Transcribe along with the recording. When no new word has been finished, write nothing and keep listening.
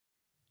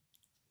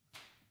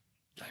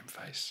same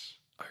face.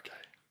 Okay.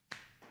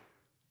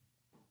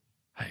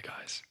 Hey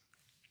guys,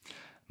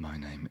 my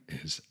name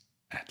is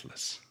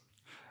Atlas,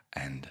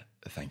 and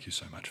thank you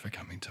so much for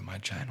coming to my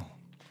channel.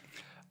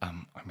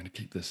 I'm going to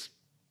keep this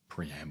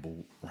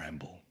preamble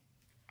ramble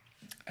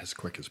as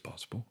quick as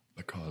possible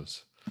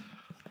because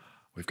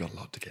we've got a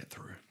lot to get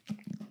through.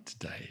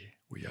 Today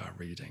we are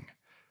reading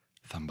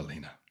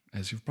Thumbelina,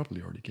 as you've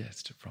probably already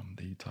guessed from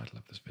the title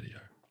of this video.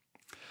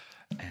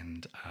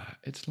 And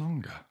it's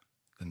longer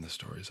than the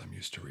stories I'm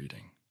used to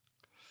reading,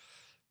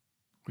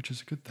 which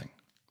is a good thing.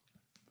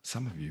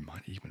 Some of you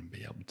might even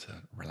be able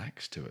to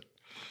relax to it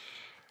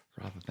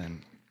rather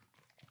than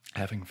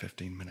having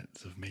 15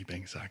 minutes of me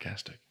being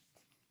sarcastic.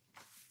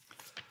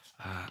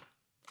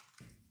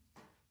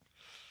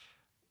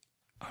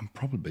 I'm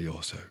probably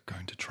also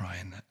going to try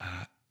and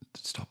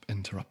stop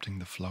interrupting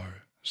the flow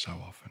so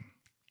often,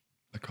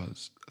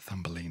 because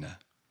Thumbelina,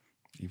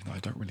 even though I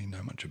don't really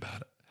know much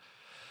about it,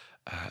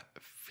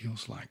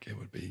 feels like it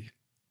would be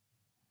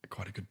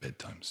quite a good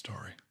bedtime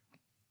story.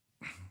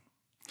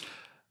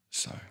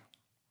 So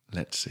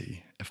let's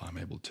see if I'm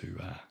able to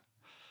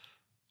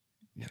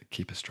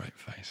keep a straight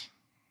face.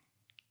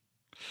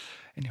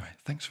 Anyway,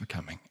 thanks for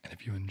coming, and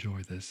if you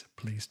enjoy this,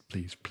 please,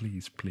 please,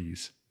 please,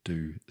 please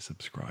do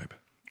subscribe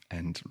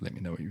and let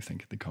me know what you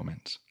think in the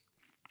comments.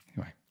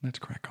 Anyway, let's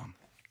crack on.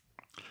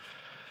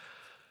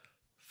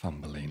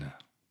 Thumbelina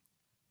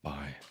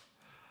by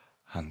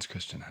Hans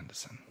Christian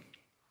Andersen.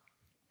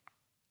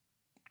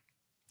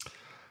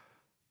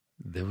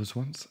 There was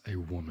once a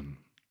woman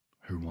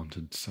who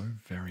wanted so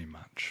very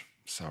much.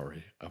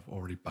 Sorry, I've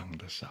already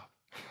bunged this up.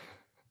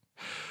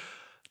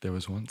 There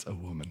was once a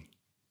woman.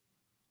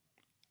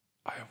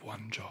 I have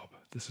one job.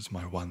 This is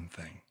my one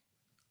thing.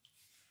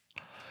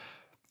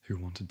 Who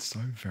wanted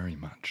so very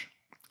much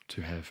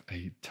to have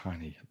a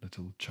tiny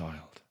little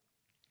child.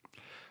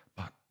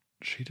 But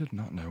she did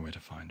not know where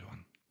to find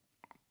one.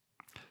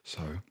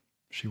 So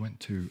she went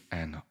to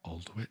an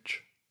old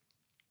witch.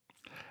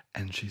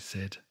 And she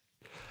said,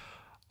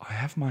 I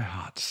have my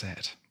heart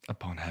set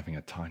upon having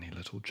a tiny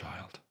little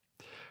child.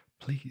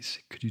 Please,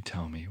 could you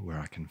tell me where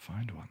I can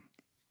find one?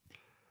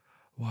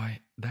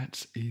 Why,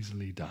 that's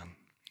easily done,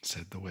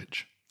 said the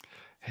witch.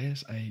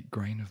 Here's a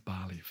grain of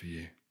barley for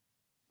you.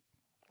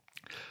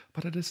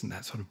 But it isn't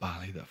that sort of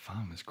barley that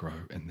farmers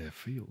grow in their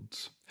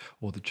fields,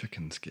 or the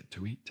chickens get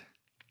to eat.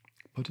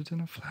 Put it in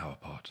a flower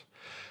pot,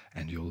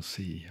 and you'll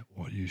see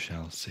what you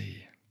shall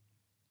see.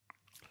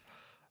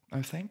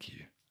 Oh, thank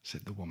you,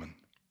 said the woman.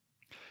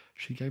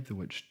 She gave the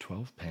witch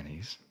 12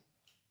 pennies,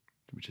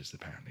 which is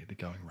apparently the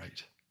going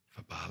rate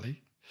for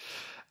barley,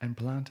 and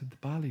planted the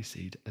barley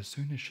seed as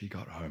soon as she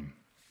got home.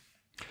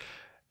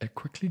 It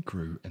quickly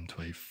grew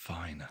into a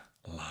fine,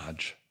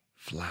 large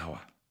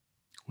flower,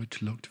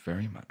 which looked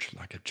very much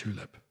like a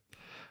tulip,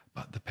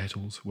 but the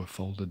petals were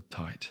folded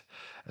tight,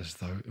 as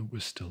though it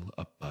was still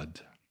a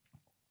bud.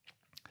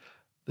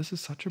 This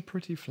is such a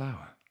pretty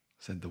flower,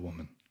 said the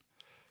woman.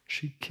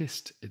 She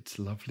kissed its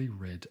lovely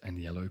red and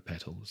yellow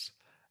petals,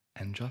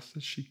 and just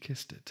as she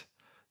kissed it,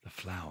 the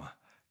flower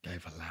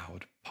gave a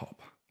loud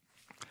pop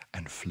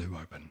and flew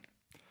open.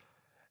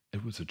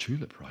 It was a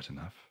tulip right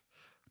enough,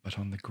 but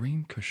on the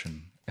green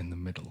cushion in the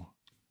middle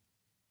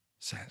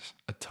sat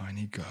a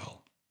tiny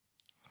girl.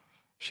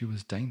 She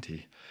was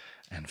dainty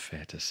and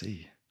fair to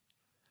see,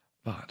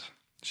 but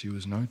she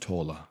was no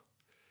taller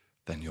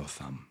than your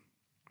thumb.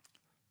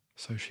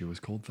 So she was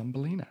called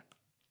Thumbelina.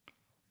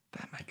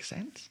 That makes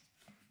sense.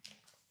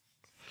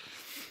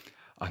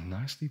 A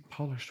nicely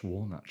polished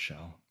walnut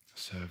shell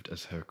served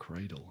as her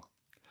cradle.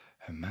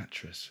 Her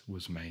mattress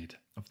was made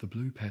of the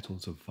blue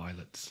petals of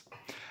violets,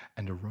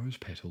 and a rose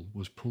petal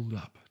was pulled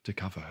up to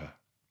cover her.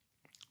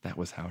 That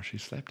was how she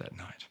slept at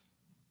night.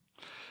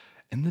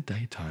 In the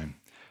daytime,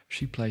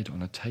 she played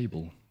on a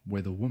table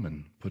where the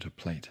woman put a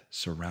plate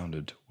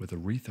surrounded with a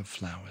wreath of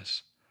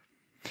flowers.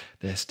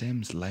 Their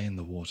stems lay in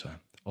the water,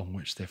 on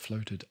which there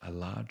floated a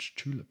large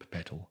tulip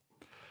petal.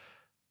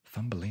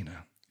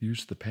 Thumbelina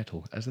used the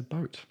petal as a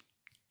boat,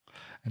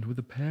 and with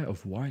a pair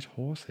of white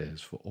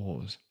horsehairs for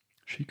oars,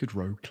 she could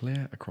row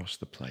clear across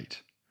the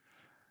plate.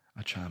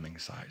 A charming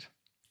sight.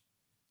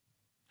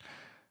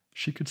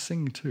 She could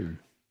sing too.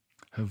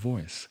 Her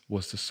voice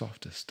was the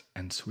softest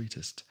and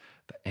sweetest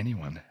that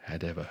anyone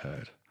had ever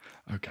heard.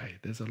 Okay,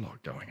 there's a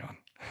lot going on.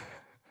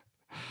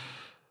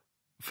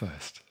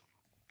 First,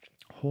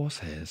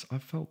 horsehairs,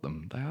 I've felt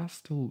them. They are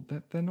still,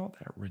 they're not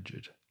that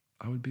rigid.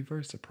 I would be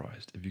very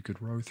surprised if you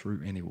could row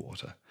through any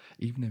water,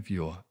 even if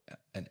you're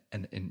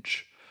an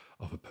inch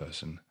of a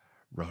person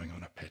rowing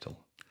on a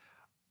petal.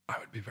 I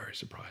would be very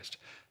surprised.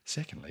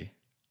 Secondly,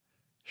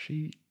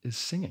 she is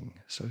singing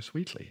so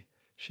sweetly.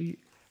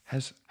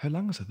 Her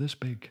lungs are this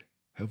big,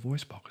 her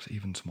voice box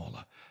even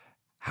smaller.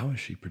 How is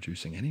she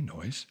producing any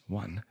noise?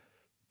 One.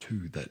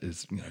 Two, that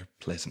is,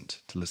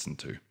 pleasant to listen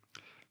to.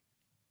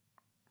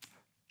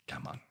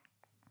 Come on.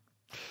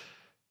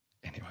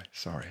 Anyway,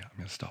 sorry, I'm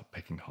going to stop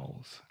picking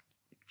holes.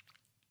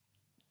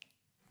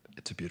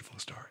 It's a beautiful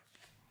story.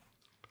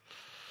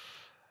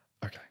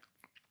 Okay.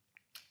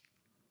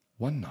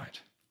 One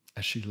night,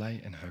 as she lay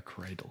in her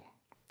cradle,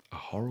 a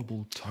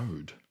horrible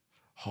toad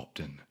hopped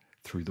in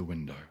through the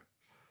window.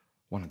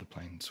 One of the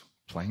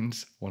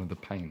one of the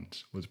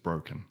panes was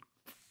broken.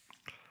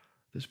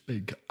 This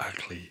big,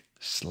 ugly,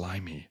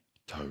 slimy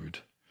toad.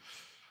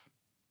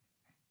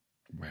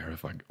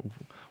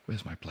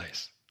 Where's my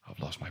place? I've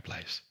lost my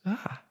place.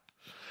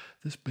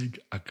 This big,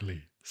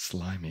 ugly,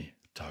 slimy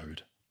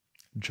toad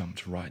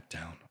jumped right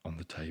down on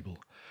the table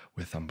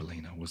where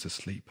Thumbelina was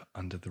asleep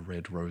under the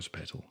red rose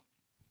petal.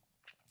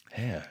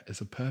 "Here is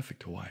a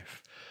perfect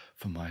wife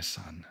for my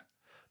son,"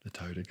 the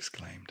toad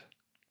exclaimed.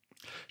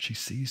 She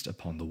seized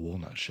upon the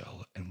walnut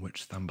shell in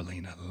which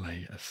Thumbelina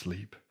lay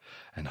asleep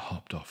and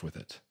hopped off with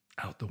it,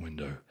 out the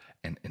window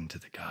and into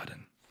the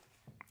garden.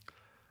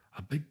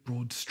 A big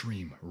broad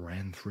stream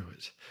ran through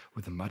it,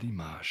 with a muddy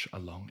marsh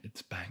along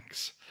its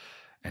banks,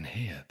 and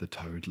here the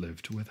toad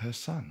lived with her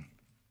son.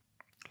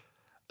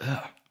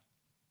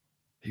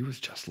 He was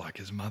just like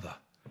his mother,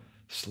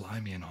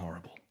 slimy and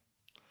horrible.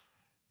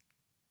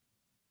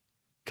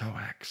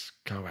 "Coax,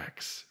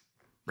 coax,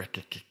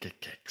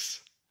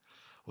 reck-a-kick-a-kicks,"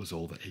 was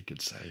all that he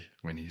could say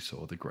when he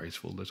saw the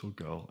graceful little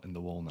girl in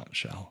the walnut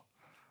shell.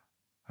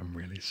 I'm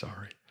really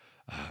sorry.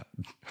 I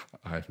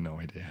have no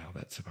idea how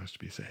that's supposed to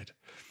be said.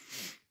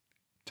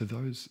 To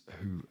those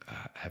who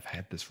have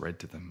had this read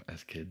to them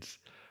as kids,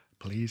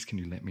 please can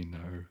you let me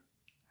know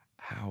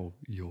how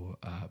your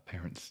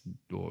parents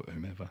or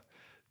whomever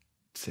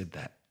said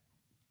that?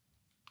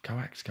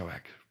 Coax,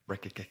 coax,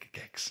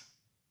 reck-a-kick-a-kicks.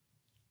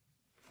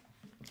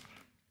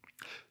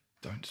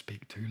 "Don't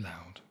speak too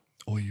loud,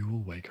 or you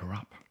will wake her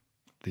up,"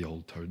 the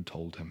old toad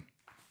told him.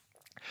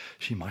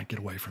 "She might get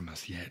away from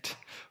us yet,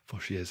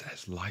 for she is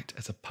as light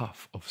as a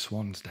puff of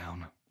swan's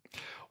down.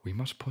 We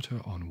must put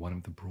her on one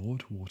of the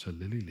broad water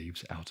lily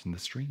leaves out in the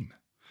stream.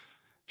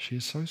 She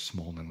is so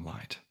small and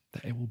light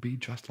that it will be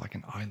just like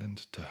an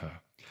island to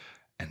her,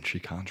 and she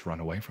can't run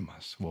away from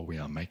us while we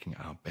are making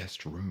our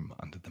best room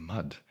under the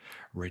mud,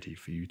 ready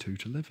for you two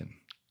to live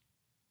in."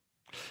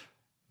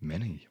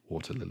 Many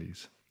water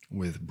lilies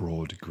with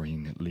broad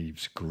green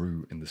leaves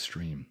grew in the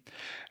stream,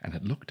 and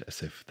it looked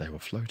as if they were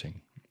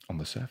floating on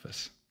the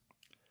surface.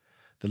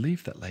 The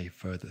leaf that lay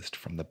furthest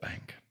from the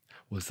bank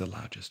was the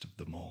largest of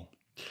them all,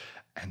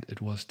 and it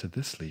was to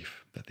this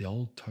leaf that the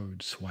old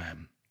toad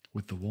swam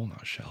with the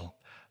walnut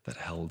shell that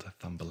held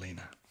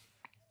Thumbelina.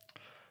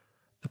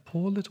 The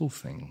poor little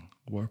thing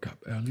woke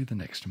up early the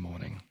next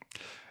morning,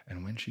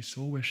 and when she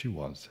saw where she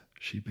was,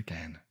 she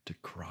began to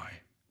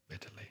cry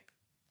bitterly.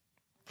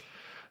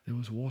 There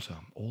was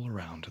water all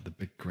around the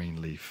big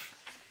green leaf,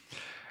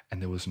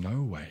 and there was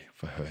no way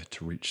for her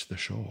to reach the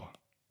shore.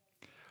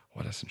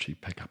 Why doesn't she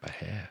pick up a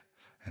hair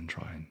and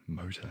try and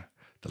motor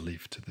the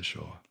leaf to the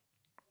shore?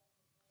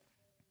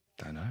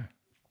 Don't know.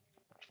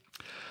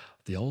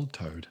 The old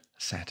toad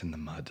sat in the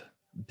mud,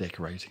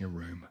 decorating a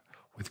room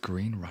with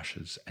green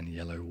rushes and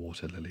yellow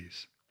water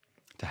lilies,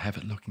 to have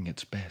it looking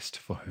its best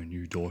for her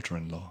new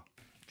daughter-in-law.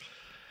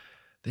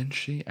 Then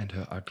she and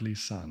her ugly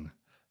son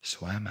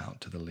swam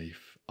out to the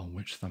leaf on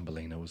which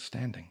Thumbelina was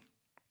standing.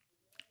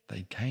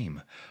 They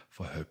came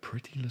for her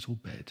pretty little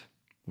bed,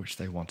 which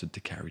they wanted to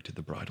carry to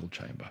the bridal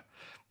chamber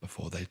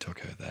before they took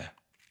her there.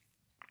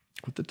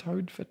 Would the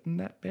toad fit in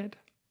that bed?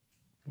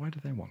 Why do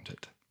they want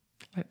it?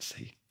 Let's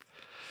see.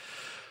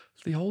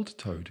 The old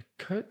toad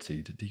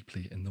curtsied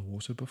deeply in the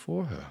water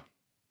before her.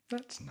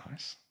 That's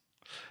nice.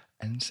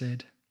 And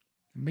said,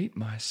 "Meet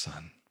my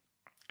son.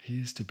 He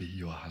is to be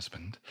your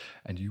husband,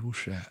 and you will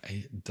share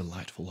a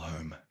delightful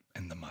home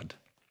in the mud."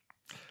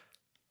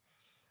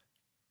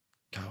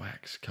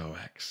 "Coax,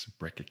 coax,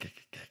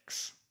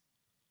 breck-a-kick-a-kicks,"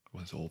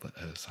 was all that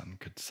her son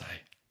could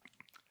say.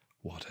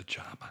 What a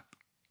charmer.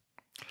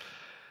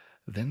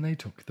 Then they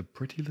took the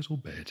pretty little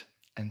bed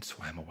and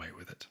swam away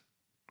with it.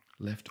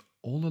 Left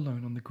all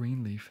alone on the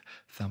green leaf,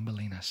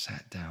 Thumbelina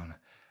sat down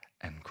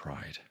and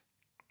cried.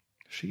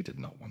 She did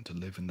not want to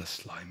live in the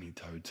slimy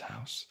toad's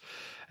house.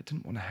 It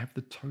didn't want to have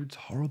the toad's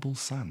horrible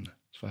son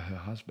for her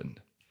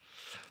husband.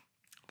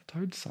 The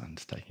toad's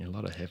son's taking a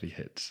lot of heavy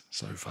hits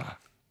so far.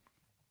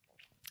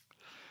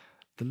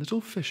 The little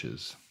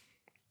fishes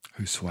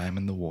who swam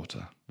in the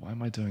water, why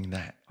am I doing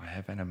that? I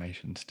have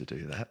animations to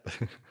do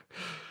that.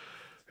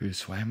 Who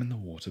swam in the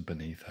water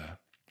beneath her,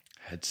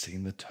 had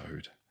seen the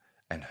toad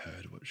and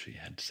heard what she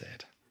had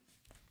said.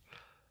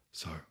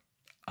 So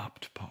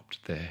up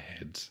popped their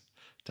heads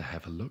to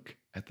have a look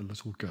at the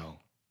little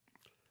girl.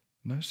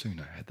 No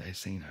sooner had they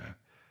seen her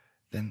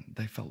than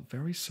they felt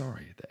very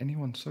sorry that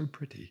anyone so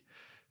pretty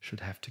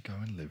should have to go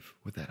and live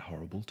with that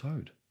horrible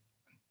toad.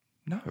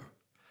 No,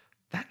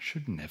 that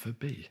should never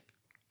be.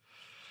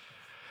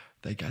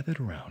 They gathered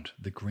around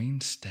the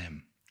green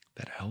stem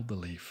that held the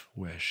leaf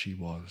where she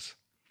was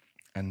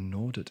and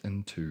gnawed it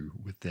in two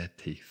with their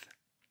teeth.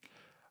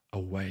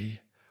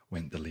 Away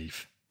went the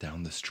leaf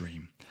down the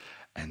stream,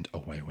 and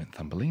away went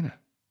Thumbelina,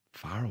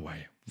 far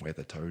away where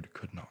the toad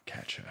could not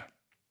catch her.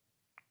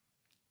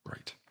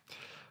 Great.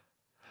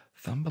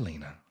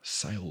 Thumbelina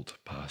sailed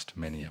past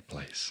many a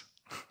place.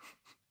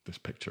 This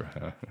picture of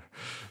her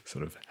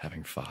sort of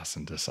having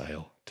fastened a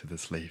sail to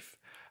this leaf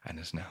and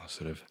is now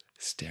sort of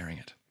staring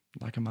it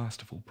like a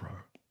masterful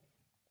pro.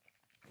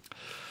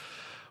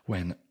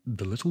 When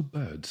the little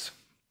birds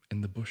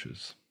in the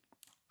bushes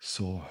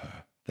saw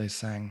her, they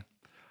sang,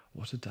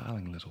 "What a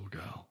darling little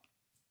girl."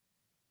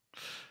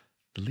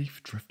 The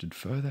leaf drifted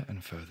further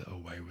and further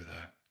away with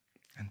her,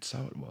 and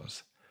so it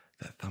was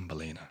that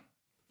Thumbelina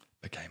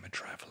became a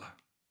traveller.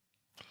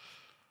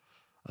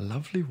 A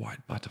lovely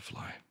white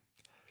butterfly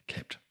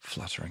kept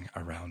fluttering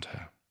around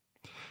her,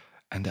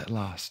 and at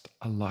last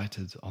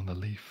alighted on the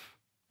leaf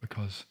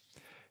because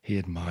he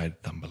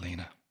admired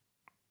Thumbelina.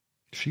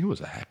 She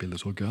was a happy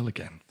little girl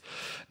again,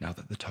 now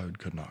that the toad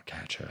could not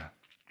catch her,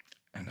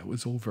 and it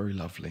was all very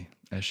lovely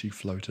as she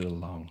floated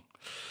along,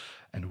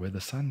 and where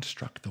the sun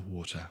struck the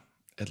water,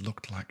 it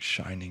looked like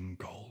shining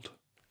gold.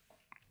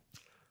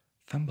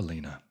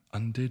 Thumbelina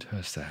undid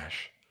her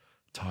sash,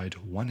 tied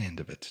one end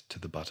of it to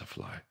the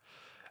butterfly,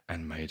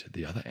 and made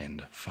the other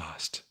end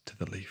fast to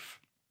the leaf.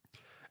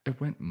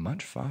 It went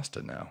much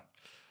faster now,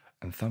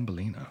 and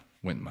Thumbelina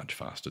went much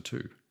faster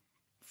too,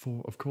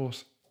 for, of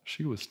course,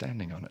 she was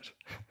standing on it.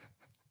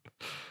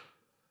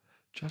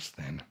 Just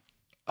then,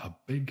 a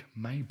big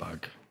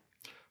Maybug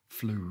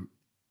flew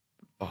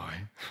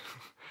by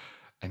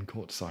and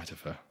caught sight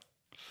of her.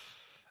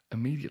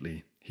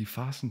 Immediately, he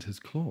fastened his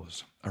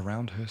claws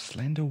around her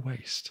slender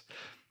waist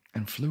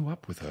and flew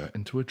up with her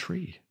into a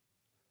tree.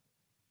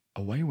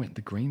 Away went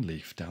the green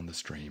leaf down the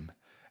stream,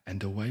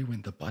 and away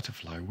went the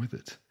butterfly with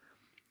it,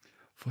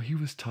 for he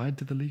was tied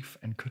to the leaf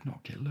and could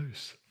not get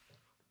loose.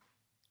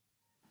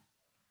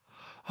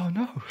 "Oh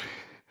no,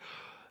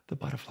 the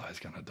butterfly is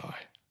going to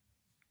die."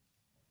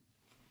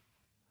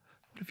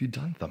 "What have you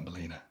done,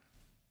 Thumbelina?"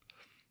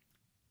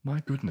 My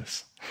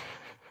goodness,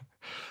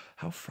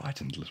 how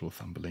frightened little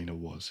Thumbelina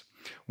was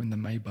when the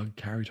Maybug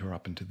carried her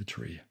up into the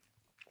tree.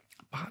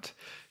 But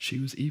she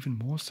was even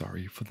more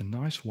sorry for the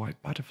nice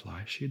white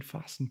butterfly she had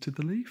fastened to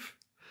the leaf,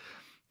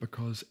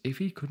 because if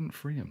he couldn't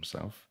free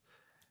himself,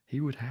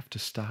 he would have to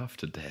starve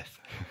to death.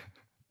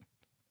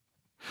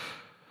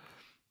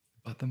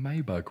 But the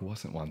Maybug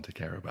wasn't one to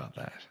care about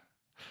that.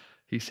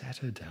 He sat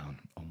her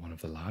down on one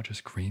of the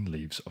largest green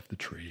leaves of the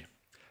tree,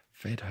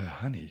 fed her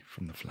honey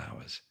from the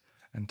flowers,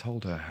 and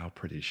told her how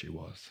pretty she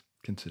was,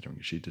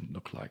 considering she didn't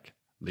look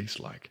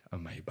least like a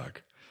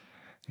Maybug.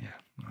 Yeah,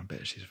 I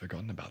bet she's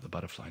forgotten about the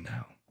butterfly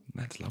now.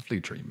 That's lovely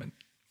treatment.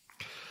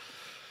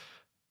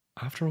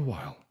 After a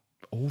while,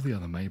 all the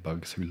other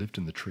Maybugs who lived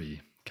in the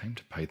tree came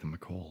to pay them a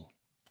call.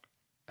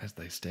 As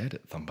they stared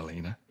at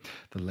Thumbelina,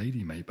 the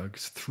lady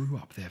Maybugs threw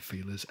up their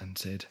feelers and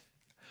said,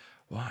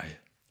 "Why,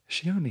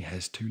 she only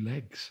has 2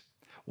 legs.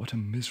 What a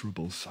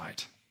miserable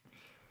sight."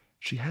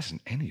 "She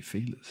hasn't any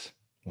feelers,"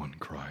 one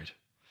cried.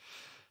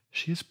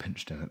 "She is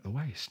pinched in at the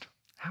waist.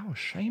 How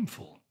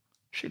shameful!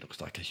 She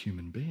looks like a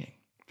human being.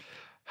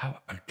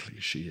 How ugly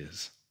she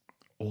is,"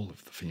 all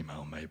of the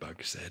female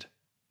Maybugs said.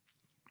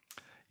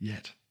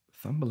 Yet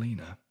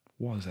Thumbelina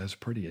was as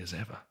pretty as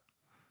ever.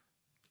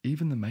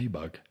 Even the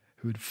Maybug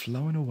who had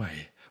flown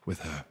away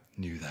with her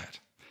knew that.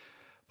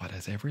 But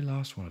as every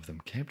last one of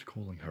them kept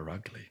calling her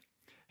ugly,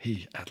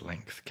 he at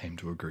length came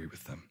to agree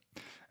with them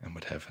and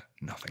would have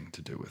nothing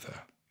to do with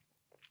her.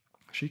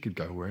 She could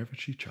go wherever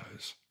she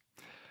chose.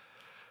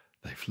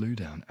 They flew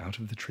down out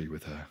of the tree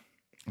with her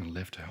and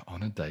left her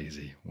on a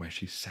daisy where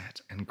she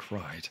sat and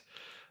cried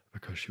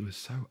because she was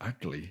so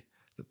ugly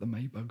that the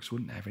Maybugs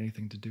wouldn't have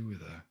anything to do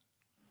with her.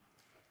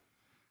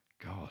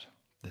 God,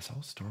 this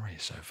whole story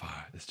so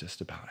far is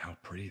just about how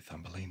pretty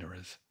Thumbelina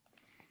is.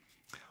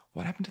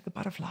 What happened to the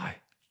butterfly?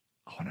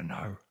 I want to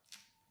know.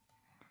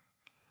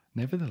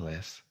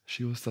 Nevertheless,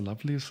 she was the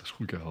loveliest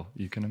little girl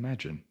you can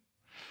imagine,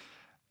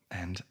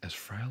 and as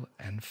frail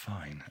and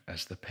fine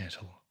as the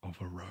petal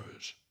of a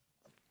rose.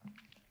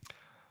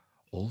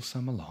 All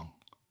summer long,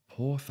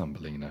 poor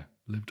Thumbelina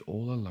lived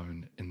all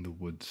alone in the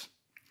woods.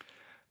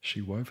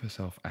 She wove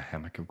herself a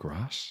hammock of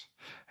grass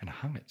and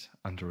hung it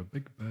under a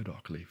big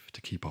burdock leaf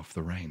to keep off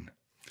the rain.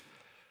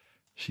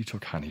 She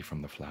took honey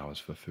from the flowers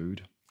for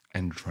food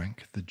and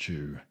drank the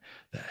dew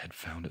that had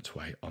found its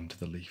way onto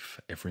the leaf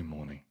every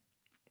morning.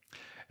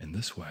 In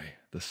this way,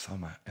 the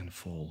summer and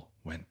fall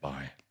went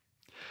by.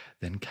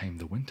 Then came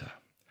the winter,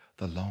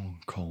 the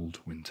long,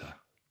 cold winter.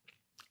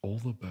 All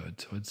the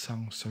birds who had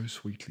sung so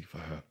sweetly for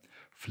her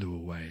flew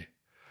away.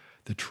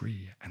 The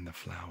tree and the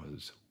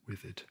flowers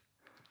withered.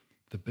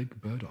 The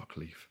big burdock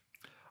leaf,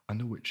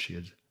 under which she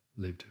had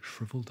lived,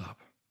 shriveled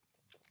up,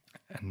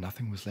 and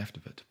nothing was left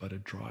of it but a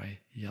dry,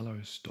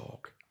 yellow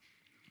stalk.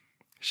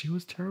 She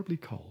was terribly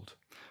cold,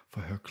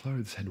 for her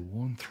clothes had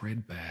worn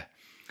threadbare,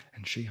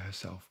 and she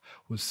herself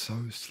was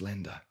so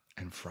slender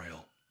and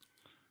frail.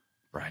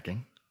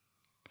 Bragging?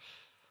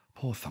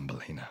 Poor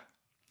Thumbelina.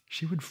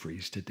 She would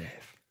freeze to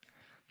death.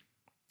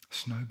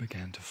 Snow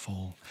began to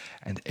fall,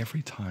 and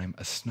every time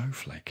a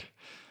snowflake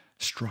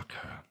struck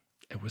her,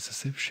 it was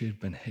as if she had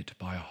been hit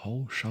by a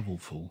whole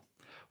shovelful,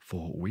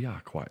 for we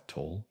are quite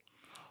tall,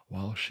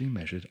 while she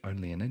measured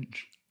only an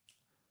inch.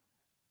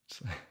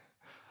 So, I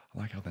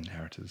like how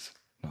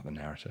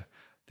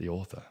the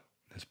author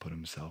has put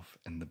himself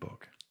in the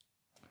book.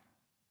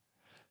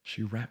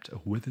 She wrapped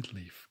a withered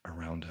leaf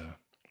around her,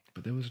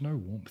 but there was no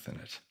warmth in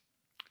it.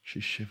 She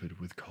shivered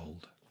with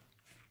cold.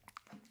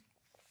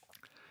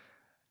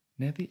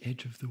 Near the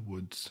edge of the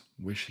woods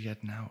where she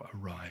had now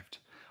arrived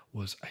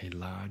was a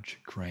large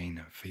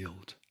grain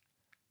field.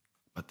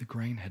 But the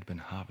grain had been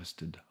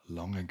harvested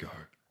long ago.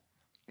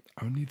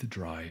 Only the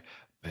dry,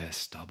 bare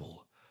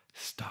stubble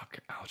stuck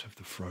out of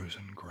the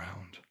frozen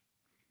ground.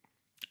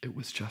 It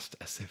was just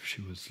as if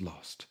she was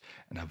lost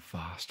in a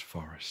vast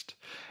forest,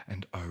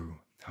 and oh,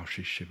 how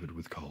she shivered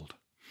with cold.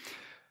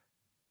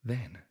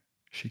 Then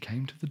she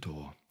came to the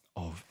door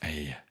of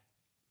a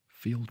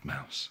field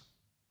mouse,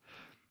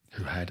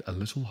 who had a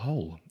little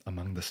hole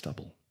among the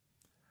stubble.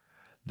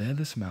 There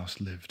this mouse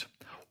lived,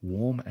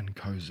 warm and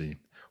cosy,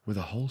 with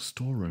a whole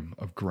storeroom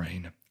of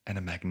grain and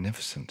a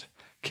magnificent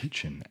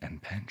kitchen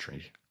and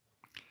pantry.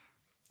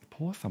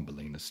 Poor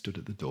Thumbelina stood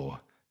at the door,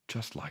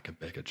 just like a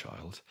beggar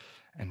child,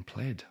 and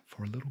pled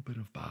for a little bit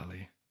of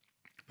barley,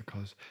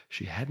 because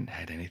she hadn't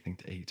had anything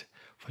to eat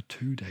for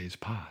 2 days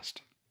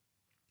past.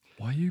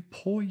 "Why, you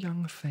poor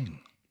young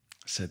thing,"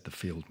 said the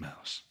field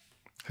mouse,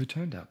 who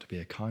turned out to be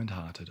a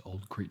kind-hearted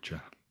old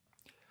creature.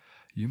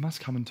 "You must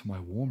come into my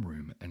warm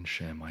room and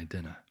share my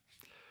dinner."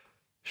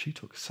 She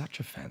took such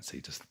a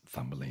fancy to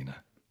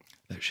Thumbelina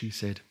that she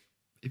said,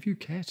 "If you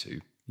care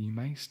to, you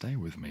may stay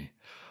with me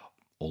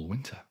all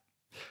winter,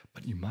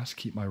 but you must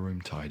keep my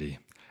room tidy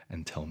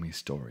and tell me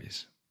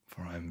stories,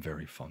 for I am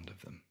very fond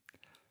of them."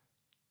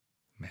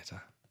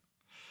 Meta.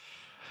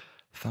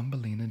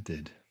 Thumbelina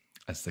did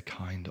as the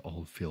kind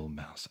old field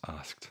mouse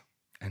asked,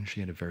 and she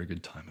had a very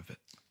good time of it.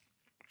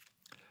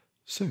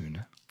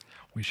 "Soon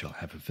we shall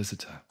have a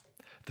visitor,"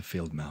 the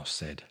field mouse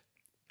said.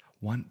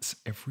 "Once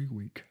every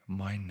week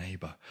my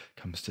neighbour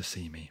comes to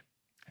see me,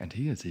 and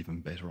he is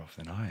even better off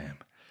than I am.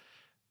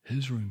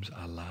 His rooms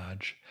are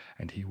large,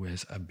 and he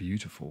wears a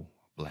beautiful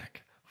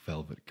black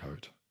velvet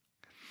coat.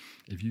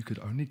 If you could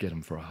only get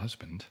him for a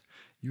husband,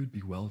 you would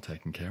be well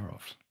taken care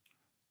of.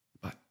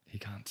 But he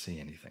can't see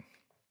anything.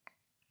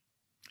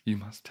 You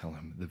must tell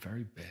him the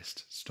very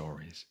best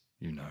stories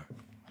you know."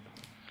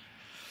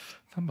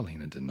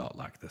 Thumbelina did not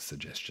like this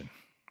suggestion.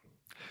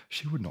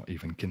 She would not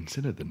even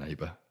consider the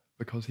neighbour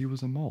because he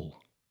was a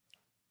mole.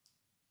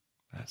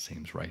 That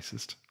seems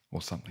racist,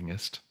 or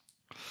something-ist.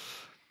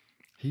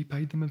 He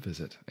paid them a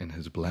visit in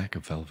his black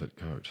velvet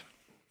coat.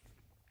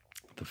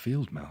 The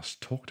field mouse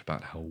talked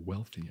about how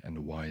wealthy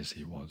and wise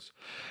he was,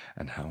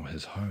 and how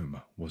his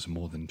home was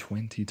more than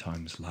 20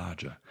 times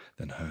larger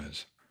than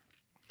hers.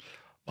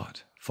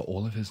 But for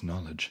all of his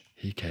knowledge,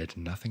 he cared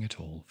nothing at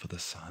all for the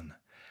sun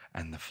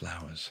and the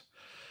flowers.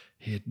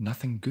 He had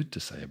nothing good to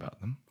say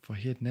about them, for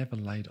he had never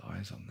laid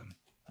eyes on them,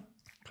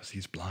 because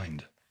he's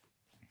blind.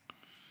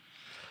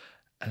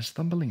 As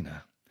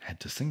Thumbelina had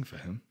to sing for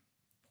him,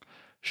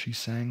 she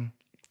sang,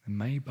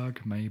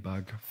 "Maybug,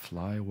 Maybug,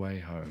 fly away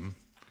home,"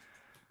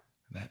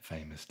 that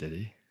famous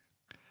ditty,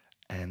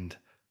 and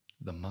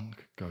 "The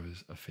Monk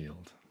Goes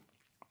Afield"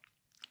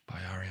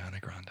 by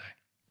Ariana Grande.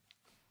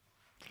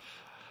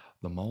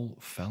 The mole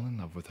fell in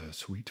love with her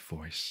sweet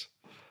voice,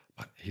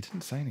 but he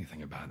didn't say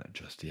anything about it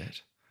just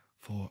yet,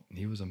 for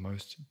he was a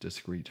most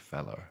discreet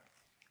fellow.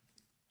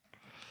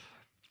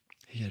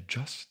 He had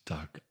just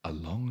dug a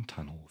long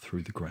tunnel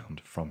through the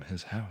ground from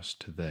his house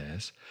to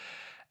theirs,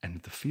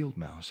 and the field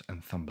mouse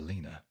and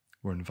Thumbelina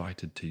were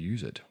invited to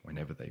use it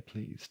whenever they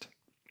pleased,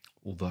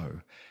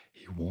 although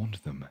he warned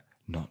them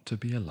not to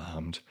be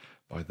alarmed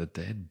by the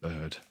dead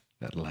bird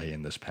that lay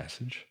in this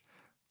passage.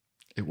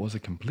 It was a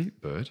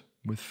complete bird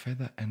with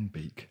feather and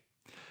beak.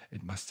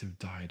 It must have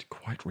died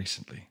quite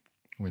recently,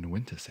 when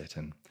winter set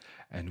in,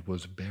 and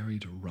was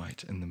buried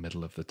right in the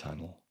middle of the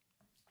tunnel.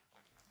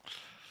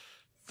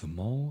 The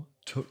mole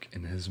took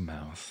in his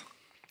mouth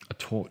a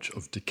torch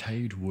of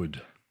decayed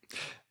wood.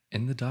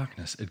 In the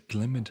darkness it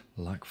glimmered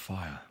like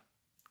fire.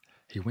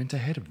 He went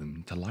ahead of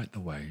them to light the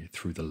way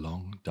through the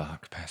long,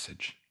 dark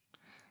passage.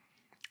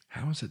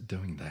 How is it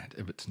doing that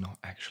if it's not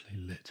actually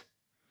lit?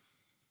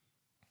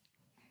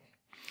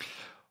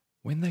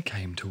 When they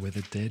came to where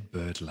the dead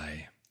bird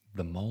lay,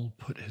 the mole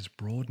put his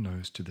broad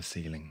nose to the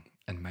ceiling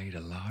and made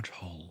a large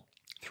hole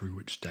through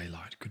which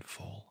daylight could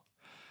fall.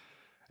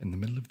 In the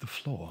middle of the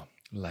floor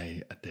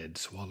lay a dead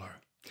swallow,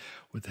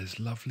 with his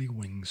lovely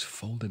wings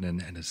folded in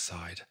at his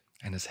side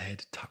and his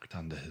head tucked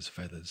under his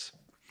feathers.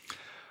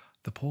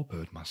 The poor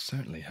bird must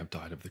certainly have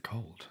died of the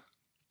cold.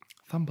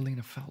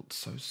 Thumbelina felt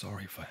so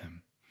sorry for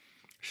him.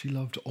 She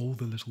loved all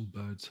the little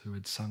birds who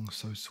had sung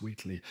so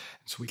sweetly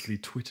and sweetly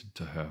twittered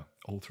to her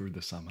all through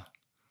the summer.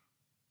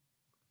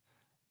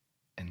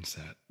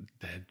 Insert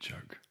dead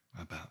joke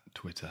about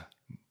Twitter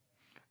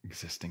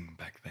existing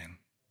back then.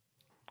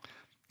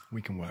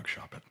 We can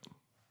workshop it.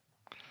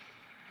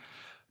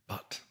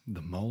 But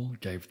the mole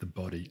gave the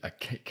body a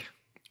kick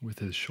with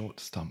his short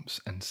stumps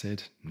and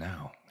said,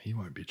 now he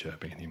won't be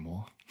chirping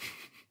anymore.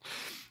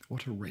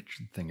 What a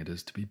wretched thing it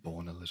is to be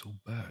born a little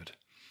bird.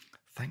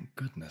 Thank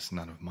goodness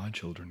none of my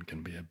children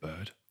can be a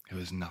bird who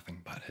is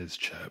nothing but his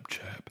chirp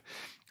chirp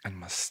and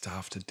must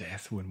starve to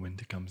death when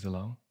winter comes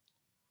along.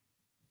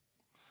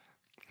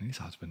 He's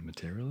husband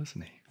material,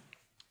 isn't he?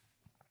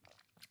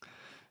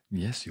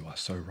 Yes, you are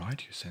so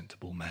right, you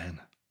sensible man,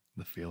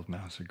 the field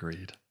mouse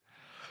agreed.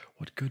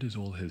 What good is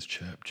all his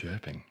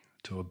chirping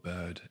to a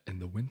bird in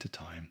the winter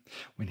time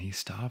when he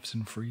starves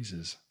and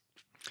freezes?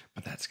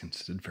 But that's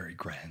considered very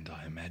grand,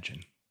 I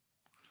imagine.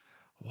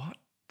 What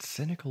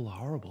cynical,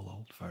 horrible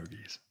old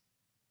fogies.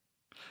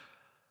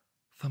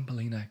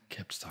 Thumbelina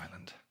kept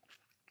silent.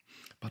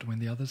 But when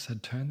the others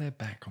had turned their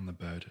back on the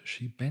bird,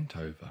 she bent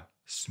over,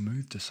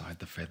 smoothed aside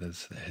the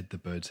feathers that hid the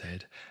bird's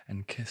head,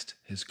 and kissed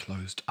his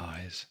closed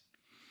eyes.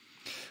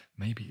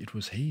 Maybe it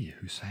was he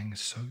who sang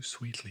so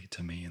sweetly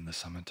to me in the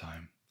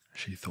summertime,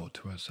 she thought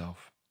to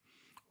herself.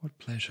 What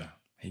pleasure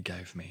he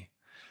gave me,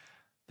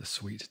 the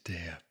sweet,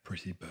 dear,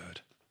 pretty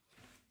bird.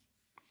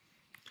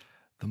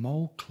 The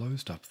mole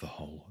closed up the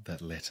hole that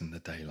let in the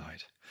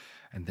daylight,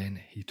 and then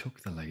he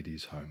took the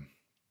ladies home.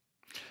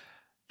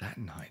 That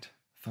night,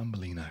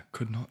 Thumbelina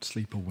could not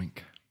sleep a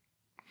wink,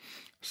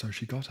 so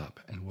she got up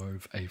and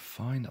wove a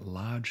fine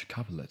large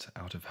coverlet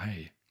out of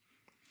hay.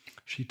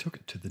 She took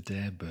it to the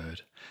dear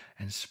bird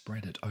and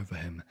spread it over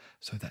him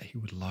so that he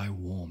would lie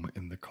warm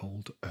in the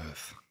cold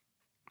earth.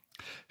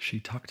 She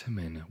tucked him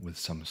in with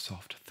some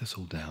soft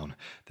thistledown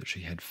that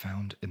she had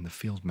found in the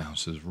field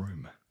mouse's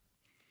room.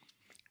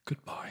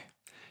 Goodbye,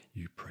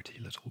 you pretty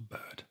little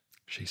bird,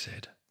 she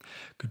said.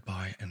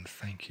 Goodbye, and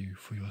thank you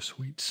for your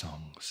sweet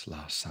songs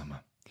last summer,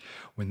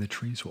 when the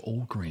trees were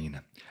all green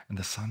and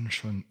the sun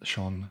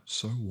shone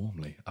so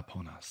warmly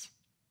upon us.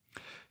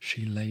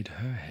 She laid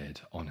her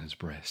head on his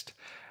breast,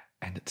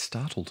 and it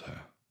startled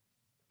her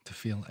to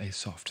feel a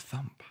soft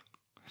thump,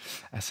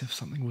 as if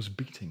something was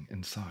beating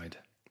inside.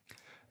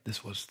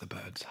 This was the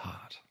bird's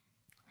heart.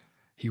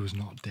 He was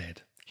not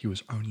dead, he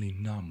was only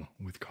numb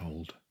with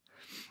cold,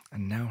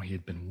 and now he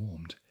had been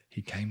warmed,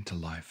 he came to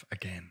life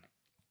again.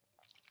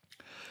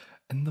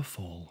 In the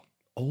fall,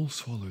 all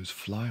swallows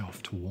fly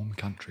off to warm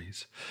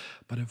countries,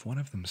 but if one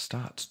of them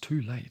starts too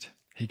late,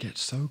 he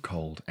gets so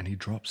cold and he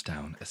drops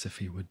down as if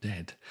he were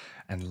dead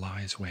and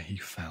lies where he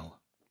fell,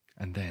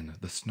 and then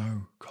the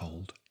snow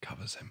cold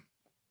covers him.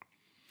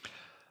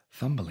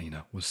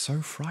 Thumbelina was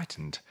so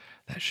frightened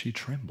that she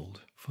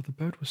trembled, for the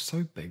bird was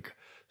so big,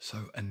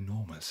 so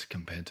enormous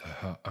compared to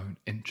her own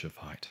inch of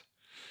height.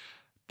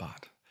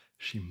 But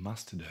she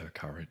mustered her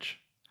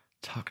courage,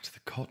 tucked the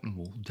cotton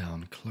wool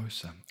down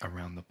closer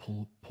around the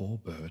poor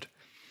bird,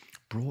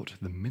 brought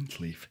the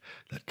mint leaf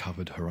that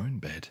covered her own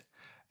bed,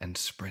 and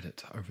spread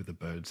it over the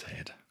bird's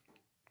head.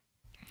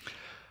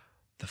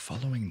 The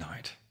following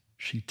night,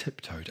 she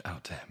tiptoed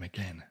out to him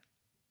again.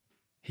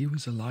 He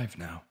was alive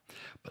now,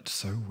 but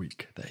so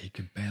weak that he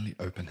could barely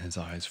open his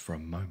eyes for a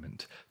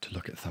moment to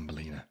look at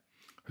Thumbelina,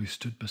 who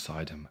stood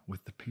beside him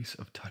with the piece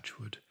of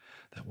touchwood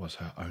that was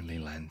her only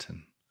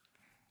lantern.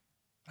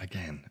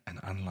 Again, an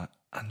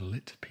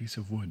unlit piece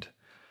of wood,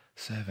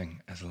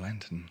 serving as a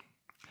lantern.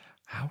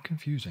 How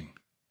confusing.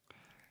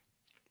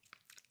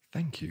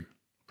 Thank you,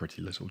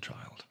 pretty little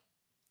child,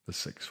 the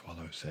sick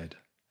swallow said.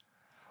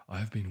 I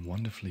have been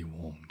wonderfully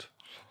warmed.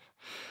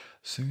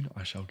 Soon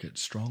I shall get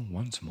strong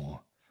once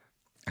more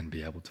and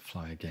be able to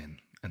fly again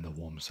in the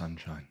warm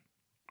sunshine.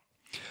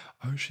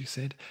 Oh, she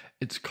said,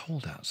 it's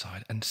cold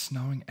outside and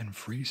snowing and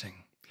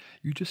freezing.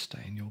 You just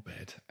stay in your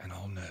bed and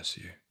I'll nurse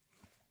you.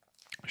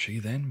 She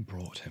then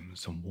brought him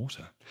some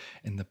water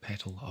in the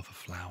petal of a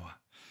flower.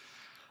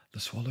 The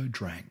swallow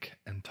drank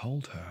and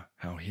told her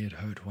how he had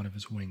hurt one of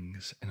his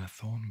wings in a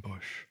thorn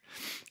bush,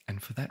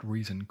 and for that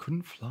reason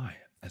couldn't fly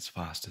as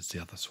fast as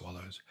the other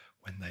swallows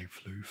when they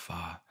flew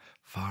far,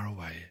 far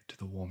away to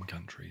the warm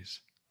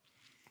countries.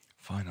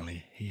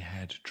 Finally, he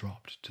had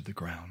dropped to the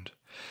ground.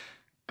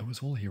 It was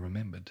all he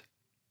remembered,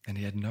 and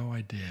he had no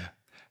idea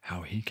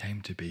how he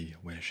came to be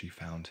where she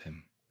found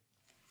him.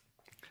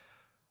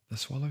 The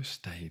swallow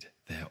stayed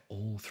there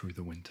all through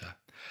the winter,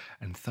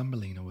 and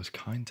Thumbelina was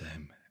kind to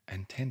him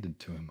and tended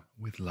to him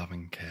with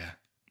loving care.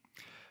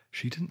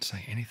 She didn't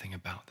say anything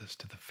about this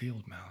to the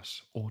field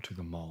mouse or to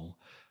the mole,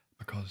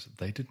 because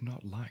they did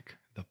not like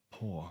the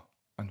poor,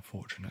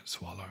 unfortunate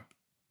swallow.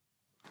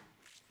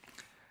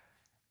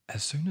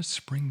 As soon as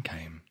spring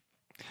came,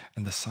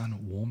 and the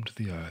sun warmed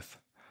the earth,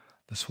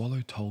 the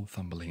swallow told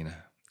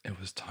Thumbelina it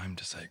was time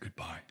to say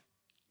goodbye.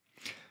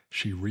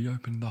 She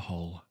reopened the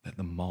hole that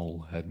the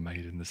mole had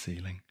made in the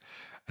ceiling,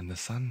 and the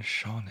sun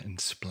shone in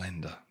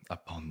splendour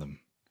upon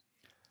them.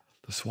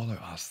 The swallow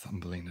asked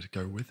Thumbelina to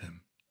go with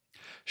him.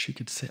 She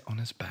could sit on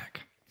his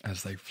back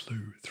as they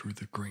flew through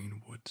the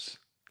green woods.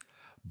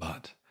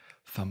 But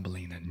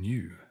Thumbelina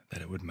knew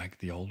that it would make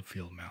the old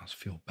field mouse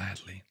feel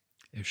badly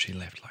if she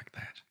left like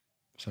that.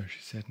 So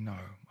she said, no,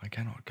 I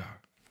cannot go.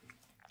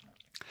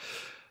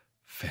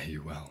 Fare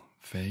you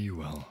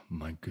well,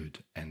 my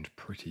good and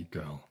pretty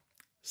girl,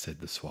 said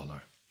the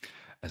swallow,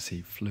 as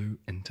he flew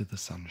into the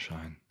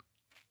sunshine.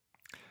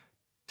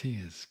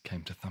 Tears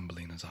came to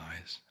Thumbelina's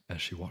eyes as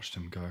she watched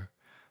him go,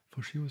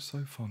 for she was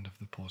so fond of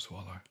the poor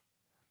swallow.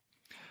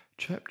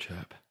 Chirp,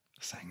 chirp,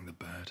 sang the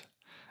bird,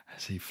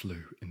 as he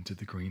flew into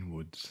the green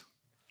woods.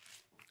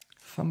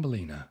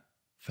 Thumbelina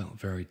felt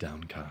very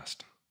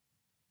downcast.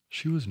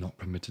 She was not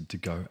permitted to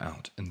go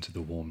out into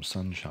the warm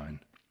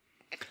sunshine.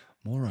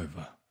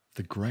 Moreover,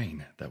 The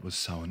grain that was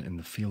sown in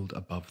the field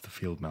above the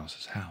field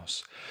mouse's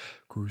house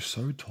grew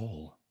so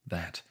tall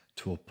that,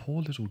 to a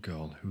poor little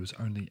girl who was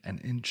only an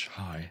inch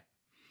high,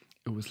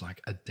 it was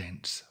like a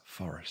dense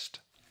forest.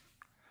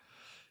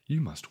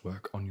 "You must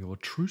work on your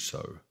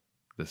trousseau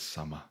this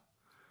summer,"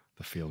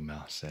 the field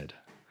mouse said.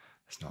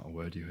 It's not a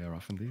word you hear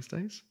often these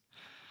days.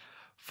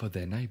 For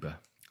their neighbour,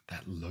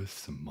 that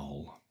loathsome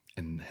mole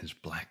in his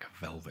black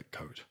velvet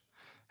coat,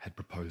 had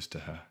proposed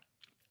to her.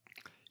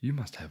 "You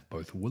must have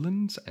both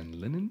woolens and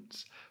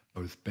linens,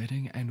 both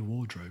bedding and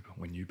wardrobe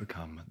when you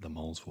become the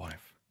mole's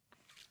wife."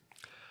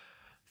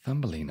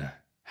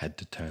 Thumbelina had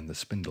to turn the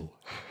spindle.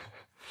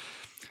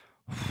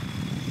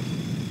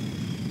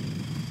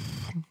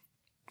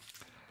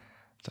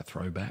 It's a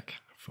throwback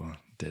for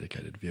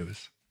dedicated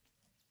viewers.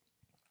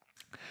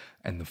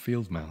 And the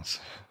field mouse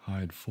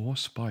hired 4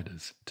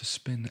 spiders to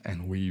spin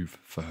and weave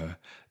for her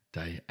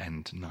day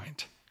and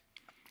night.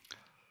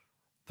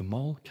 The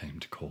mole came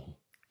to call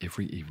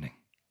every evening,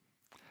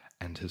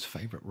 and his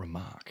favourite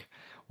remark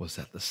was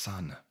that the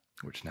sun,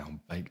 which now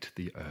baked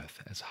the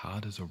earth as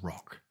hard as a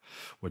rock,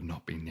 would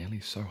not be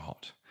nearly so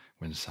hot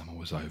when summer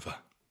was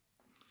over.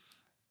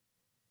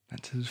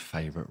 That's his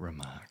favourite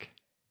remark.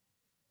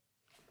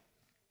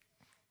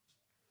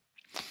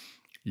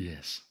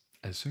 Yes,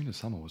 as soon as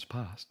summer was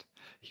past,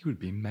 he would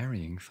be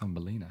marrying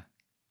Thumbelina.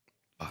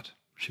 But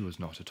she was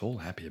not at all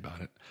happy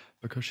about it,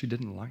 because she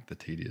didn't like the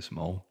tedious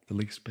mole the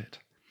least bit.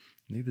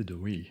 Neither do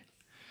we.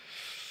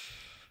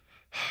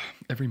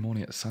 Every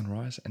morning at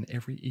sunrise and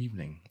every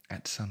evening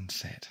at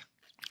sunset,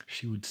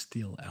 she would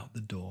steal out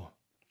the door.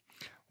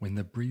 When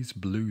the breeze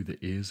blew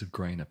the ears of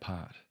grain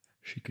apart,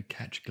 she could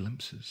catch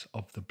glimpses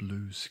of the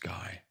blue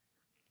sky.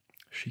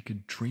 She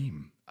could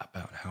dream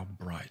about how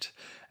bright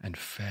and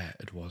fair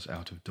it was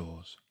out of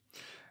doors,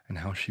 and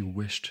how she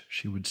wished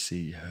she would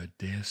see her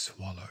dear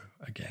swallow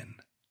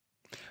again.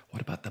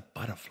 What about the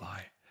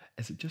butterfly?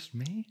 Is it just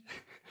me?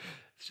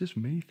 It's just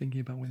me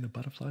thinking about when the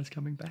butterfly's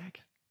coming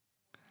back.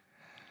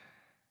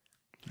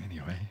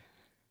 Anyway,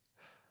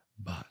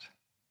 but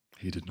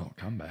he did not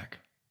come back,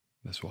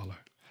 the swallow,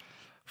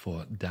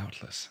 for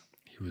doubtless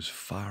he was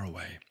far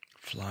away,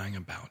 flying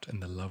about in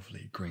the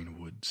lovely green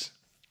woods.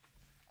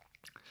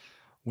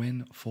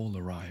 When fall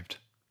arrived,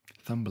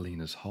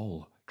 Thumbelina's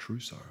whole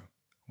trousseau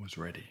was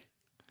ready.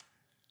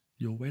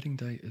 "Your wedding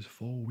day is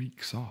 4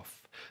 weeks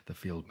off," the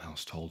field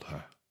mouse told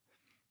her.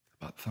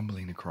 But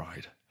Thumbelina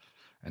cried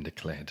and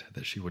declared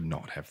that she would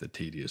not have the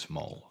tedious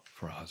mole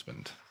for a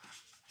husband.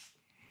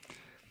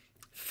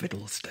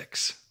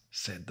 "Fiddlesticks,"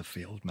 said the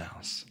field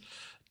mouse.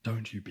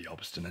 "Don't you be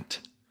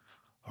obstinate,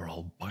 or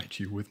I'll bite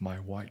you with my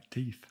white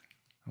teeth."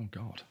 Oh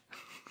God,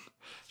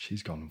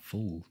 she's gone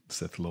full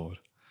Sith Lord.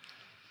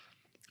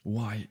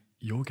 "Why,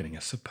 you're getting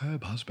a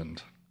superb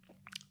husband.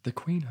 The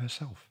Queen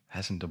herself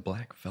hasn't a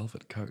black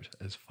velvet coat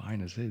as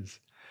fine as his.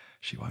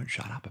 She won't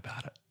shut up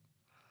about it.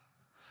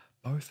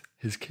 Both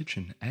his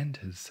kitchen and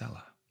his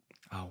cellar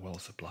are well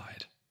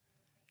supplied.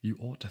 You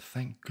ought to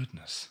thank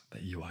goodness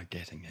that you are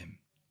getting him."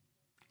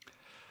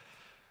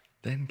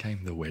 Then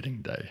came the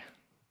wedding day.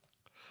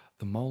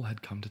 The mole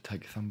had come to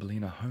take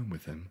Thumbelina home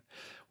with him,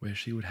 where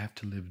she would have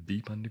to live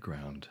deep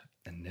underground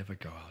and never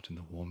go out in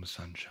the warm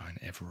sunshine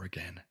ever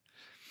again,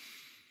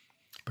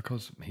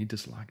 because he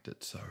disliked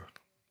it so.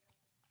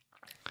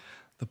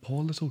 The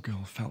poor little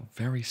girl felt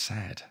very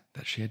sad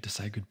that she had to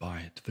say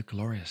goodbye to the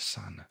glorious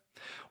sun,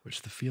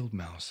 which the field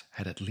mouse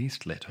had at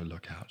least let her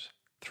look out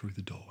through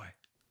the doorway.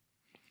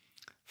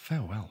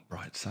 "Farewell,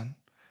 bright sun,"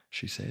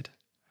 she said.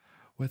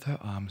 With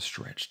her arms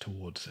stretched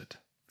towards it,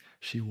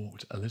 she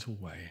walked a little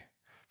way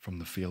from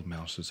the field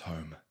mouse's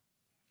home.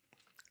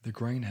 The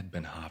grain had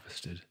been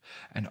harvested,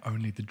 and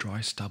only the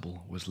dry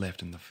stubble was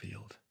left in the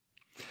field.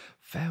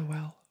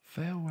 "Farewell,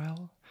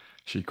 farewell,"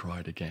 she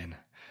cried again,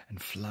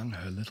 and flung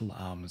her little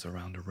arms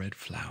around a red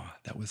flower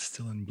that was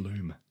still in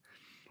bloom.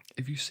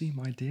 "If you see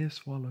my dear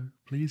swallow,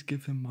 please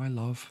give him my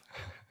love."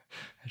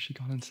 Has she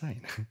gone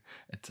insane?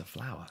 It's a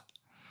flower.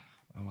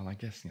 Well, I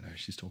guess,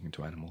 she's talking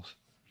to animals.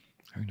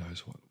 Who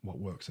knows what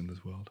works in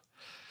this world?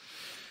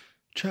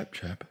 "Chirp,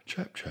 chirp,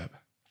 chirp,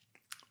 chirp."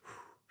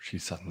 She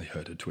suddenly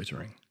heard her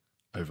twittering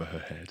over her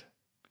head.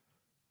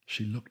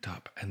 She looked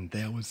up, and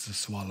there was the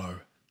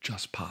swallow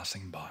just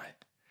passing by.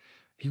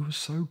 He was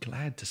so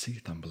glad to see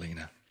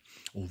Thumbelina,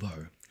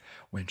 although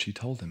when she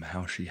told him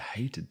how she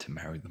hated to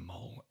marry the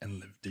mole and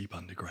live deep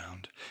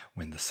underground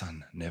when the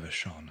sun never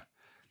shone,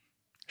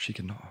 she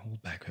could not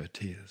hold back her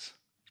tears.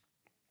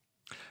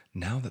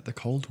 "Now that the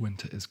cold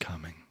winter is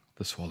coming,"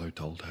 the swallow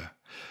told her,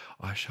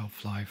 "I shall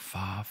fly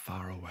far,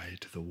 far away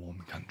to the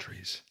warm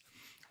countries.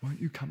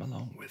 Won't you come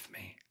along with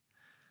me?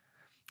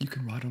 You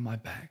can ride on my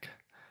back.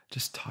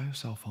 Just tie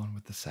yourself on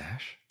with the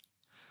sash,"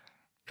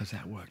 because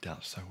that worked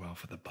out so well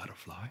for the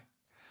butterfly.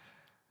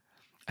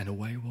 "And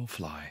away we'll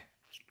fly,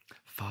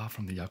 far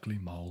from the ugly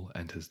mole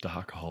and his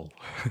dark hole."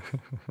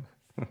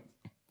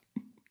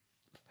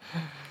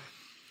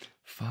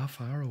 Far,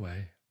 far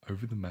away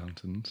over the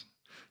mountains,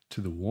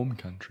 to the warm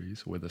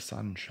countries where the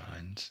sun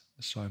shines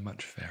so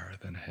much fairer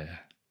than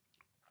here,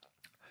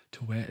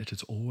 to where it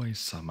is always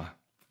summer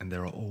and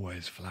there are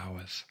always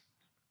flowers.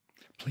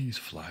 Please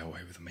fly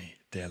away with me,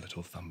 dear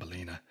little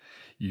Thumbelina,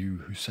 you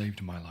who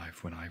saved my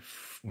life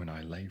when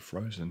I lay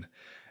frozen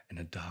in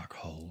a dark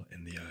hole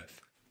in the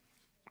earth."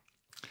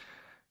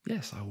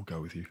 "Yes, I will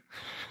go with you,"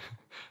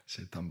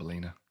 said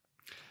Thumbelina.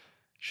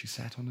 She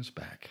sat on his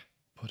back,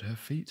 put her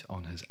feet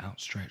on his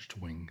outstretched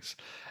wings,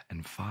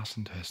 and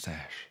fastened her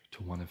sash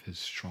to one of his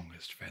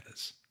strongest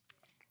feathers.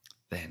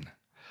 Then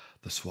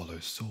the swallow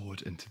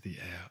soared into the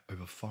air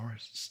over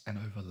forests and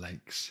over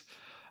lakes,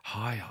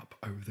 high up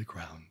over the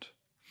ground,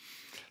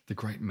 the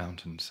great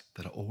mountains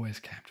that are always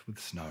capped with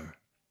snow.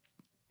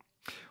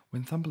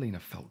 When Thumbelina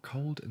felt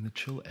cold in the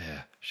chill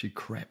air, she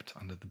crept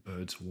under the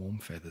bird's warm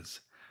feathers,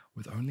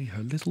 with only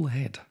her little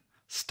head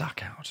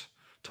stuck out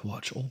to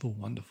watch all the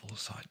wonderful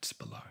sights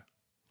below.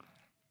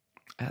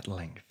 At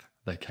length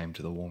they came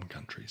to the warm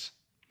countries.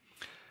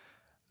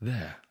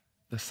 There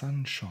the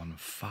sun shone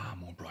far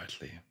more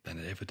brightly than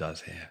it ever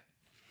does here,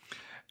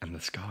 and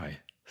the sky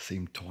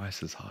seemed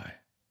twice as high.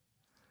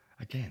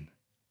 Again,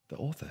 the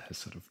author has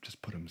sort of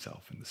just put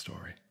himself in the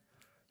story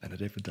than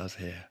it ever does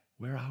here.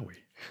 Where are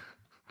we?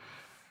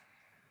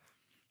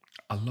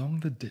 Along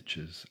the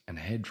ditches and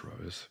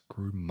hedgerows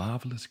grew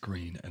marvellous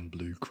green and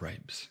blue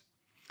grapes.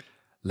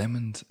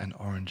 Lemons and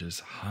oranges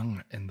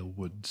hung in the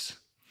woods.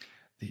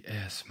 The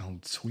air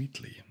smelled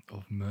sweetly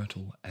of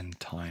myrtle and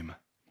thyme.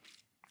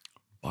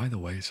 By the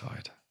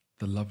wayside,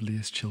 the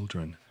loveliest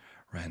children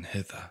ran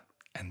hither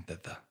and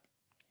thither,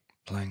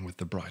 playing with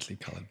the brightly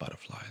coloured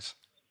butterflies.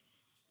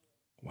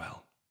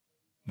 Well,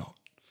 not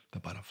the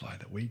butterfly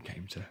that we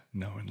came to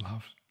know and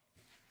love.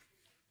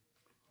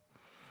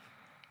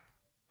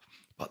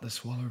 But the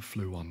swallow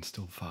flew on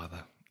still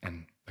farther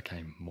and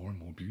became more and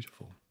more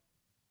beautiful.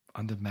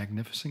 Under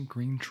magnificent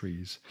green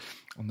trees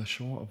on the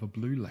shore of a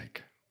blue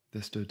lake,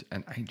 there stood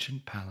an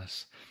ancient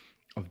palace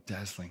of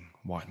dazzling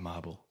white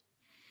marble.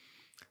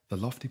 The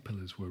lofty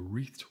pillars were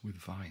wreathed with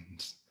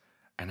vines,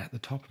 and at the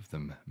top of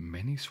them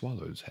many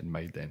swallows had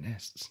made their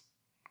nests.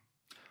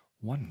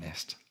 One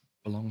nest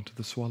belonged to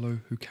the swallow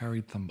who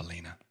carried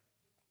Thumbelina.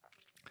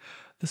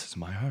 "This is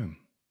my home,"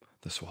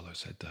 the swallow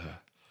said to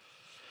her.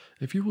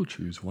 "If you will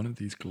choose one of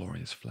these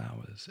glorious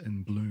flowers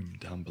in bloom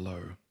down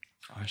below,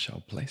 I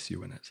shall place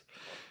you in it,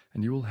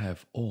 and you will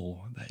have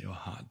all that your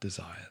heart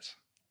desires."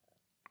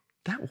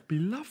 "That will be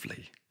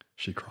lovely,"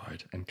 she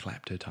cried, and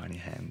clapped her tiny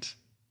hands.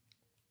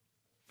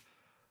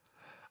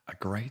 A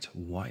great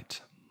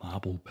white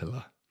marble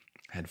pillar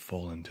had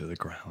fallen to the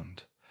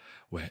ground,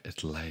 where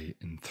it lay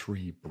in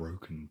 3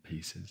 broken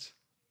pieces.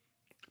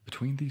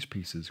 Between these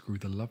pieces grew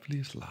the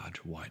loveliest large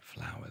white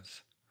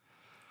flowers.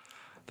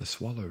 The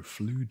swallow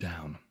flew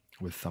down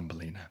with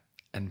Thumbelina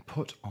and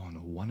put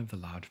on one of the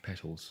large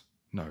petals.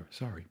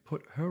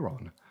 Put her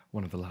on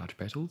one of the large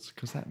petals,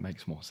 because that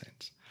makes more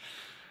sense.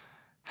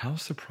 How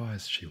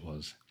surprised she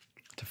was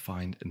to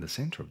find in the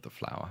center of the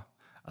flower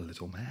a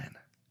little man,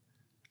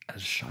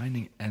 as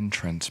shining and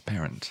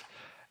transparent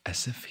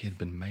as if he had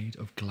been made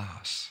of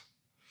glass.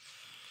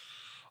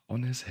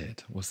 On his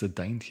head was the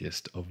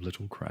daintiest of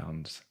little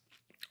crowns.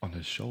 On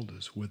his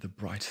shoulders were the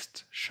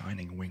brightest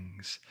shining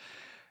wings,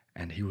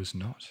 and he was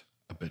not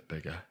a bit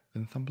bigger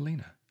than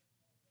Thumbelina.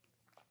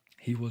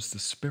 He was the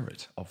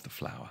spirit of the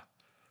flower.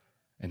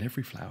 In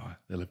every flower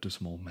there lived a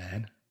small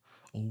man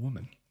or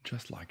woman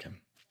just like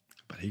him,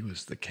 but he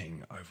was the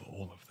king over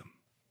all of them.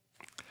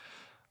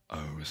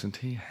 "Oh, isn't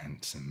he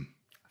handsome?"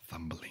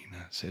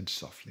 Thumbelina said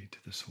softly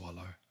to the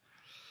swallow.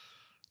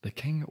 The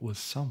king was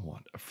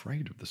somewhat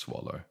afraid of the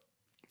swallow,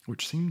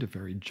 which seemed a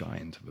very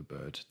giant of a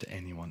bird to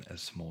anyone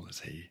as small as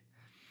he.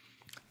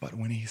 But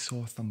when he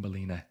saw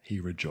Thumbelina, he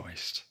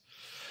rejoiced,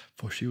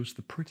 for she was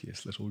the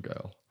prettiest little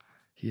girl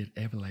he had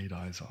ever laid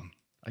eyes on.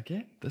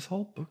 Again, this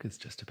whole book is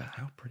just about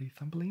how pretty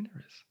Thumbelina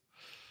is.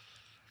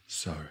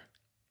 So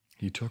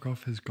he took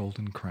off his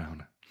golden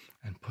crown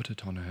and put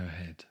it on her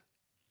head.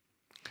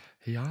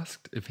 He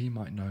asked if he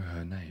might know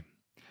her name,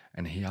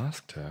 and he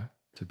asked her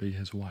to be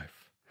his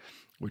wife,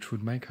 which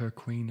would make her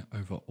queen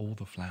over all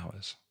the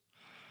flowers.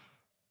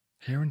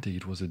 Here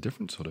indeed was a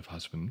different sort of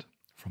husband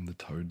from the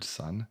toad's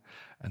son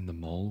and the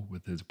mole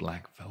with his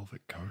black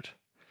velvet coat.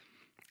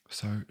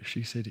 So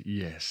she said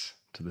yes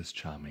to this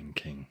charming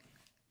king.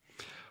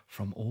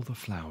 From all the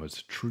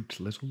flowers trooped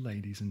little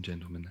ladies and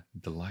gentlemen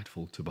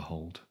delightful to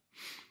behold.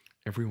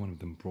 Every one of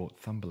them brought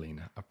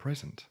Thumbelina a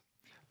present,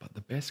 but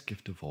the best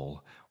gift of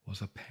all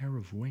was a pair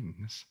of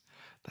wings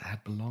that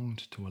had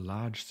belonged to a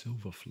large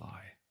silver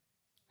fly.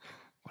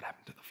 What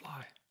happened to the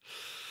fly?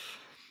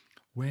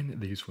 When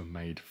these were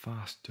made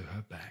fast to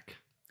her back,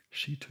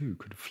 she too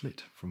could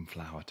flit from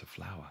flower to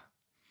flower.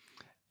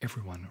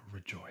 Everyone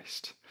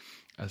rejoiced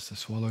as the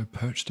swallow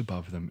perched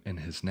above them in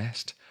his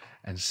nest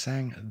and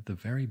sang the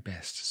very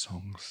best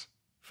songs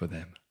for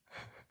them.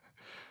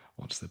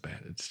 What's the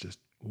bet? It's just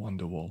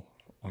Wonderwall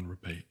on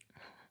repeat.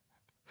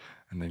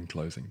 And then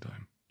closing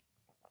time.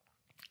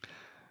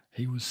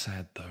 He was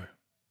sad, though,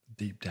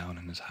 deep down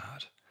in his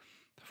heart,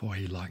 for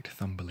he liked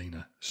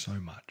Thumbelina so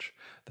much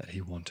that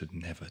he wanted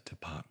never to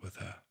part with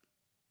her.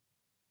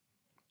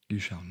 "You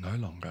shall no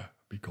longer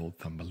be called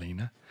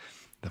Thumbelina.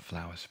 The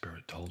flower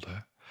spirit told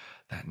her,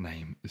 "That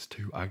name is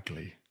too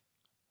ugly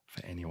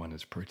for anyone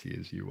as pretty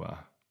as you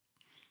are.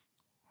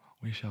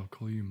 We shall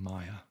call you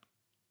Maya."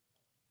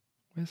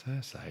 Where's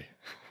her say?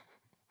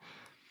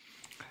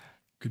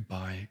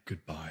 "Goodbye,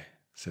 goodbye,"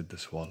 said the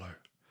swallow.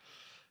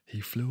 He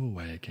flew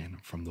away again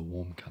from the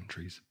warm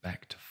countries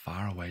back to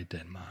faraway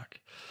Denmark,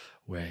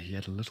 where he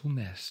had a little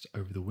nest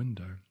over the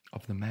window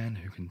of the man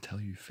who can tell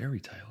you fairy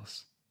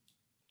tales.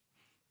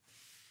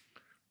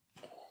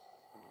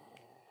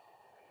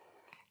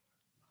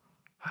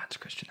 Hans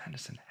Christian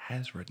Andersen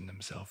has written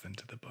himself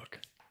into the book.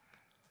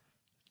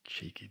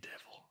 Cheeky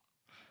devil.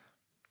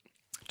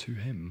 To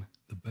him,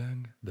 the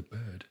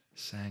bird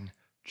sang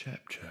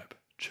chirp, chirp,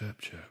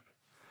 chirp, chirp.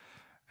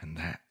 And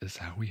that is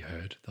how we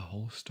heard the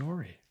whole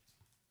story.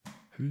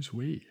 Who's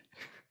we?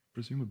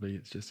 Presumably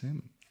it's just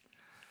him.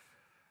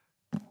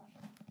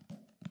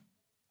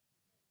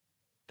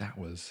 That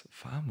was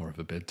far more of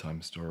a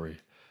bedtime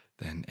story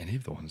than any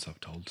of the ones I've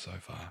told so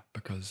far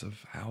because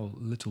of how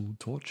little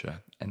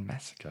torture and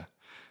massacre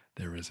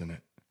there is in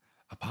it.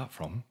 Apart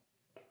from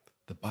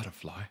the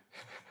butterfly.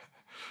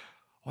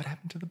 What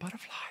happened to the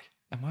butterfly?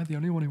 Am I the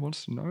only one who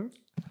wants to know?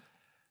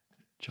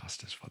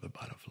 Justice for the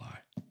butterfly.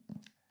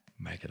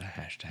 Make it a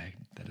hashtag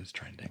that is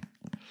trending.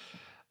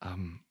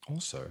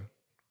 Also,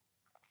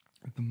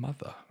 the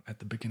mother at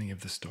the beginning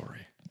of the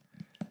story,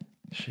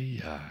 she,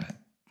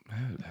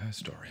 her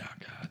story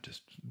arc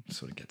just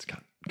sort of gets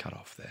cut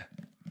off there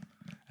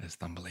as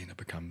Thumbelina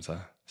becomes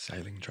a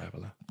sailing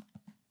traveller.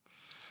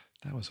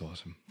 That was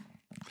awesome.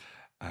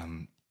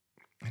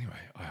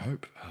 Anyway, I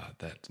hope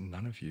that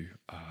none of you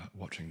are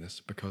watching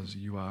this because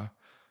you are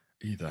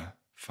either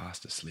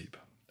fast asleep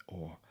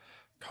or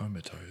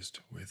comatose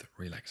with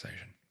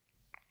relaxation.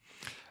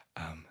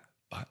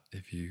 But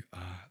if you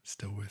are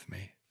still with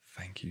me,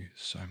 thank you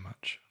so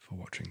much for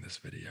watching this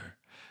video.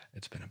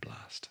 It's been a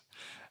blast.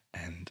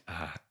 And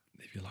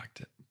if you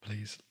liked it,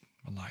 please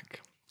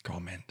like,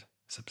 comment,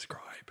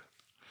 subscribe.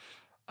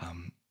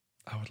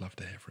 I would love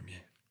to hear from you.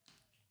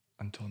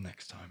 Until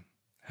next time,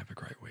 have a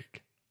great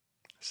week.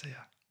 See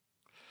ya.